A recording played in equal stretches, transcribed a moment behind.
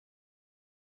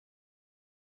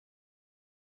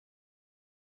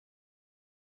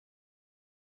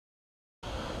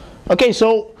Okay,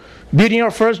 so building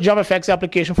your first JavaFX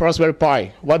application for Raspberry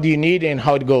Pi. What do you need and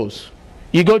how it goes?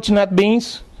 You go to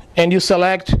NetBeans and you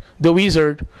select the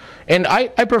wizard. And I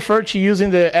prefer to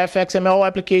using the FXML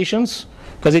applications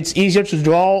because it's easier to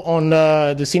draw on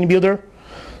the scene builder.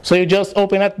 So you just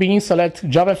open NetBeans, select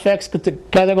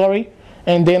JavaFX category,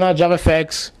 and then a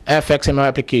JavaFX FXML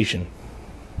application.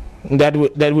 That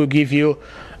will give you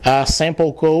a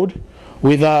sample code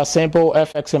with a sample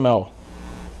FXML.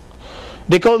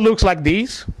 The code looks like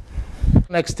this.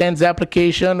 It extends the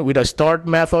application with a start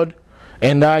method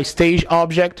and a stage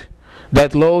object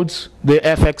that loads the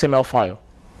FXML file.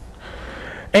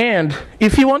 And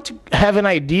if you want to have an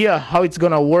idea how it's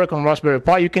going to work on Raspberry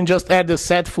Pi, you can just add the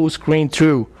set full screen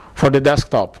true for the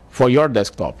desktop, for your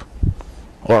desktop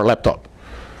or laptop.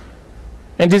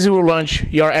 And this will launch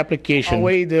your application.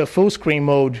 Away the full screen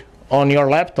mode on your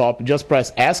laptop, just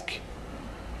press ESC,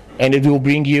 and it will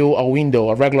bring you a window,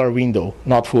 a regular window,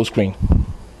 not full screen.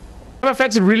 JavaFX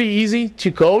is really easy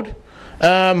to code.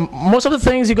 Most of the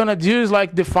things you're going to do is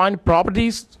like define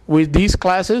properties with these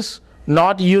classes,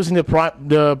 not using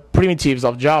the primitives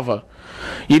of Java.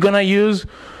 You're going to use,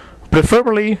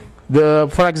 preferably,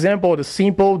 for example, the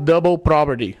simple double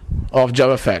property of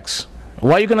JavaFX.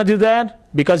 Why are you going to do that?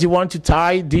 Because you want to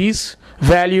tie this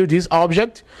value, this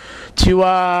object, to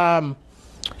a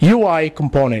UI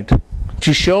component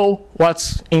to show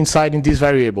what's inside in this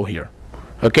variable here.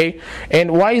 Okay? And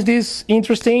why is this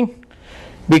interesting?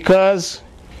 Because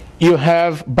you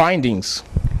have bindings.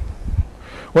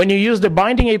 When you use the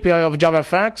binding API of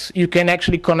JavaFX, you can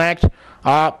actually connect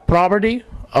a property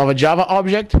of a Java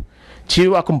object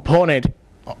to a component,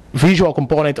 visual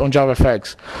component on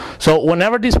JavaFX. So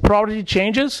whenever this property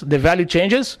changes, the value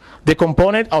changes, the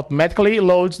component automatically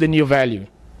loads the new value.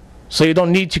 So you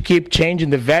don't need to keep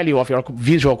changing the value of your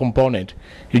visual component.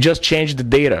 You just change the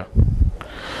data.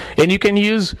 And you can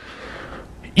use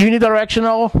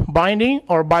unidirectional binding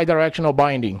or bidirectional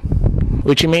binding,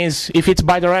 which means if it's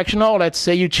bidirectional, let's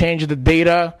say you change the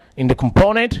data in the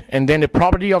component and then the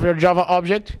property of your Java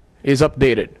object is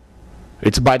updated.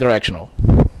 It's bidirectional.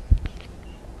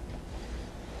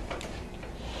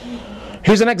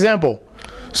 Here's an example.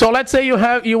 So let's say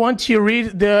you want to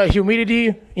read the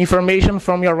humidity information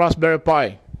from your Raspberry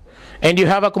Pi, and you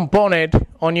have a component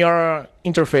on your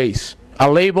interface,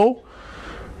 a label,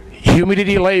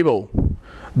 humidity label.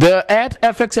 The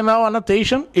 @fxml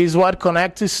annotation is what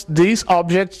connects this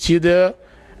object to the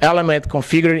element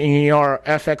configured in your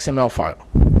FXML file.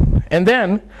 And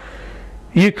then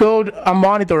you code a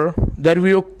monitor that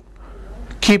will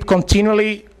keep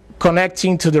continually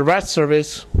connecting to the REST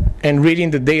service and reading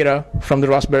the data from the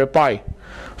Raspberry Pi.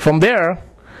 From there,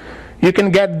 you can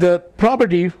get the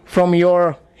property from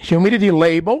your humidity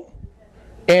label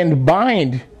and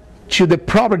bind to the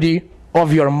property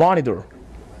of your monitor.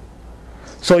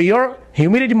 So your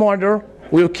humidity monitor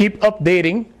will keep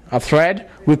updating, a thread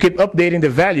will keep updating the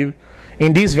value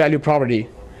in this value property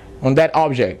on that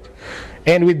object.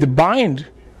 And with the bind,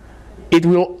 it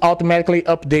will automatically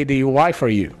update the UI for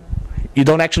you. You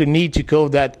don't actually need to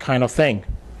code that kind of thing.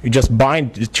 You just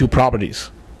bind the two properties.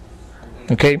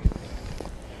 Okay?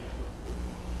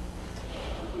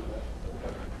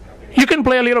 You can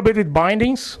play a little bit with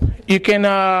bindings. You can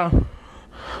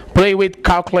play with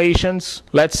calculations.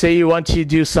 Let's say you want to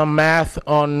do some math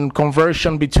on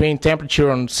conversion between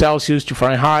temperature on Celsius to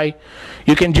Fahrenheit.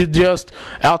 You can do just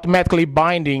automatically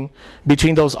binding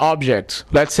between those objects.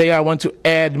 Let's say I want to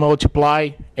add, multiply,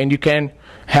 and you can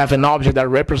have an object that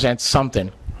represents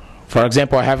something. For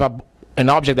example, I have an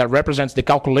object that represents the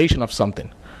calculation of something.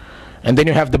 And then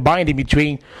you have the binding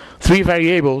between three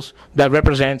variables that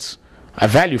represents a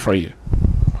value for you.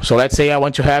 So let's say I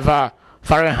want to have a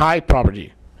Fahrenheit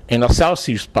property and a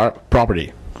Celsius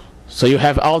property. So you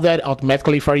have all that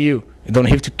automatically for you. You don't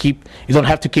have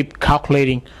to keep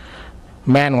calculating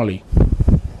manually.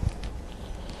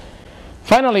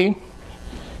 Finally,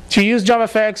 to use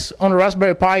JavaFX on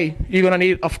Raspberry Pi, you're going to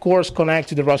need, of course, connect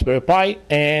to the Raspberry Pi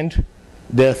and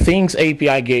the Things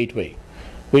API gateway,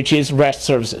 which is REST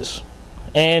services.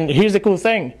 And here's the cool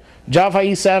thing. Java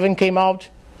E7 came out,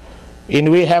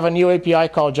 and we have a new API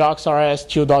called JOXRS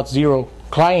 2.0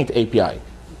 Client API.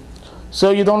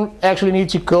 So you don't actually need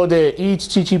to code the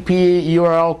HTTP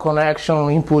URL connection,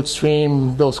 input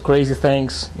stream, those crazy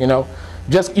things.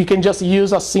 You can just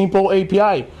use a simple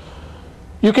API.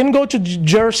 You can go to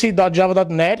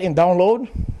jersey.java.net and download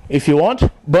if you want,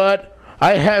 but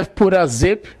I have put a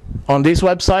zip on this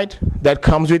website that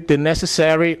comes with the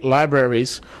necessary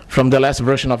libraries from the last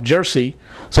version of Jersey,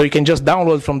 so you can just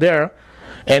download from there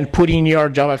and put in your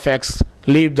JavaFX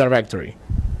lib directory.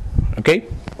 Okay?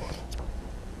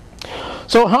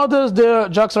 So how does the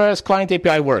JavaFX client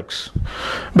API works?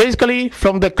 Basically,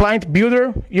 from the client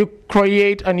builder, you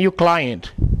create a new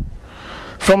client.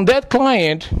 From that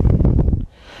client,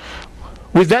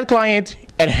 with that client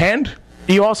at hand,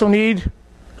 you also need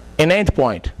an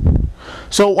endpoint.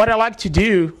 So what I like to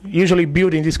do, usually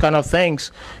building these kind of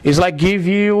things, is like give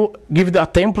it a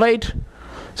template.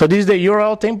 So this is the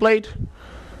URL template,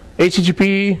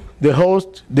 HTTP, the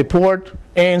host, the port,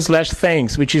 and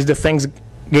 /things, which is the things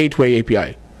gateway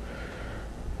API.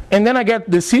 And then I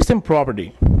get the system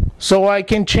property. So I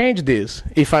can change this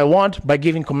if I want by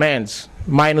giving commands,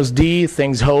 -d,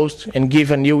 things host, and give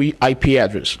a new IP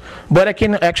address. But I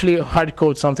can actually hard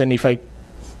code something if I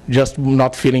just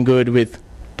not feeling good with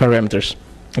parameters.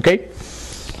 Okay?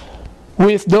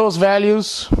 With those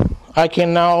values, I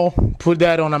can now put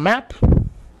that on a map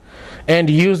and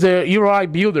use the URI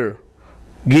builder,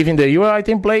 giving the URI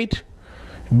template,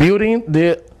 building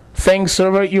the things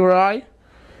server URI,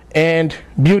 and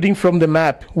building from the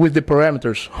map with the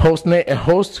parameters, host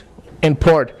and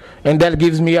port, and that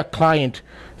gives me a client,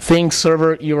 things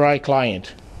server URI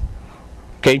client.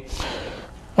 Okay.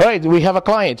 All right, we have a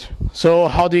client. So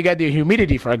how do you get the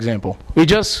humidity, for example? We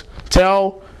just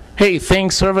tell, hey,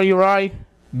 things server URI,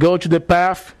 go to the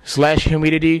path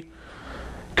 /humidity,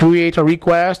 create a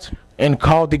request, and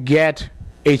call the get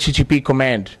HTTP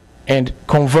command, and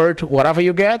convert whatever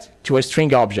you get to a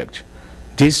string object.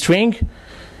 This string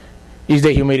is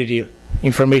the humidity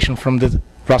information from the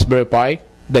Raspberry Pi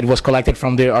that was collected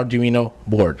from the Arduino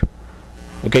board.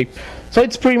 Okay, so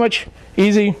it's pretty much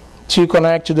easy to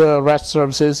connect to the REST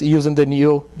services using the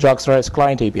new JavaFX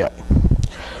client API.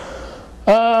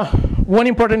 One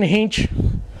important hint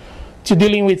to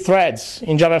dealing with threads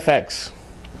in JavaFX.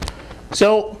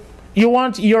 So you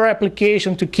want your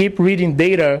application to keep reading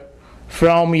data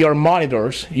from your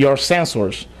monitors, your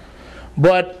sensors.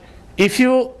 But if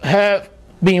you have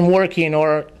been working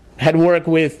or had worked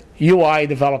with UI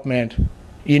development,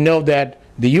 you know that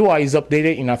the UI is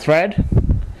updated in a thread.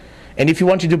 And if you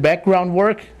want to do background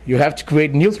work, you have to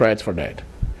create new threads for that.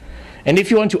 And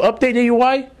if you want to update the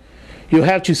UI, you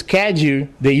have to schedule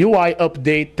the UI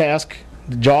update task,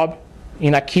 the job,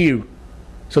 in a queue.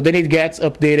 So then it gets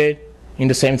updated in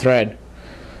the same thread.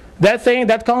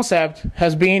 That concept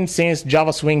has been since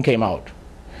Java Swing came out.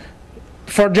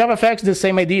 For JavaFX, the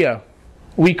same idea.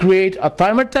 We create a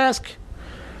timer task.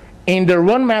 In the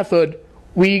run method,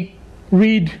 we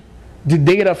read the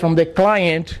data from the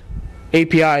client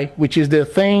API, which is the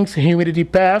things humidity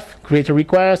path, create a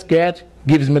request, get,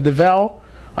 gives me the val,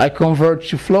 I convert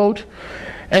to float,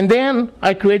 and then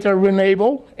I create a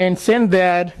renable and send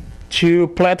that to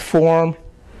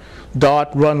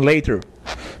platform.run later.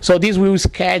 So this will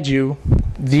schedule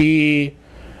the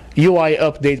UI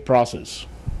update process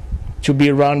to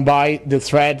be run by the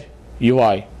thread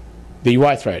UI, the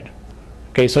UI thread.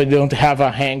 Okay, so you don't have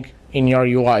a hang in your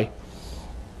UI.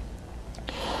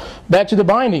 Back to the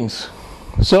bindings.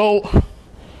 So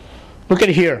look at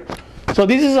here. So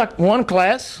this is one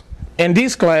class, and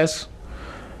this class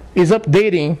is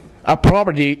updating a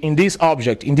property in this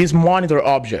object, in this monitor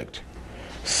object,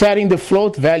 setting the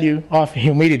float value of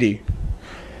humidity.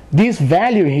 This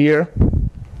value here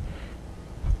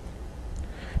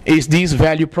is this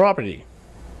value property.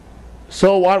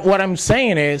 So what I'm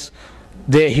saying is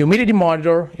the humidity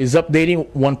monitor is updating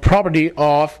one property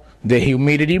of the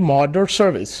humidity monitor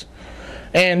service.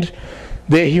 And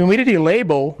the humidity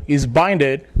label is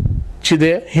binded to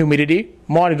the humidity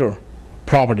monitor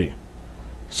property.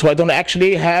 So I don't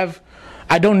actually have,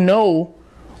 I don't know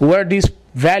where this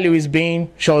value is being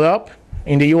showed up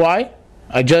in the UI.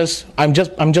 I'm just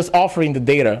offering the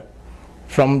data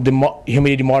from the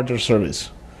humidity monitor service.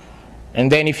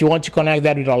 And then if you want to connect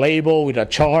that with a label, with a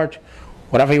chart,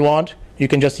 whatever you want, you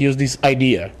can just use this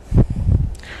idea.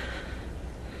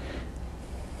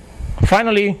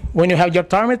 Finally, when you have your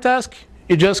timer task,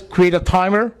 you just create a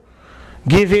timer,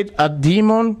 give it a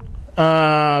daemon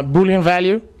Boolean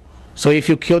value. So if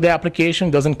you kill the application,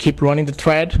 it doesn't keep running the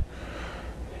thread.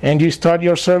 And you start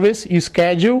your service, you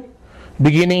schedule,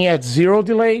 beginning at 0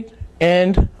 delay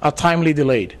and a timely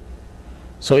delayed.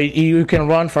 So you can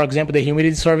run, for example, the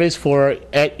humidity service for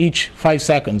at each 5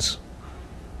 seconds.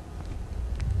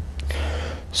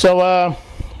 So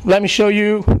let me show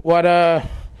you what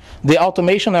the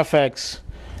Automation FX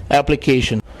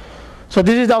application. So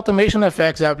this is the Automation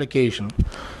FX application.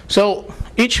 So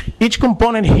each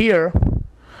component here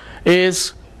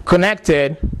is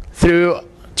connected to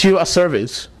a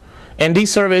service, and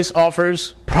this service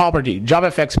offers property,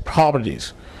 JavaFX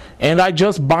properties. And I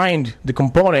just bind the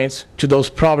components to those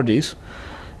properties,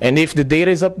 and if the data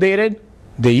is updated,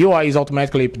 the UI is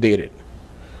automatically updated.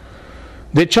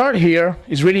 The chart here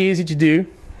is really easy to do.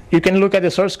 You can look at the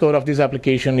source code of this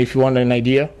application if you want an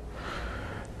idea.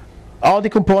 All the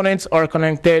components are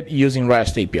connected using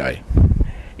REST API,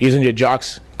 using the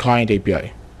JOX client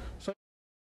API.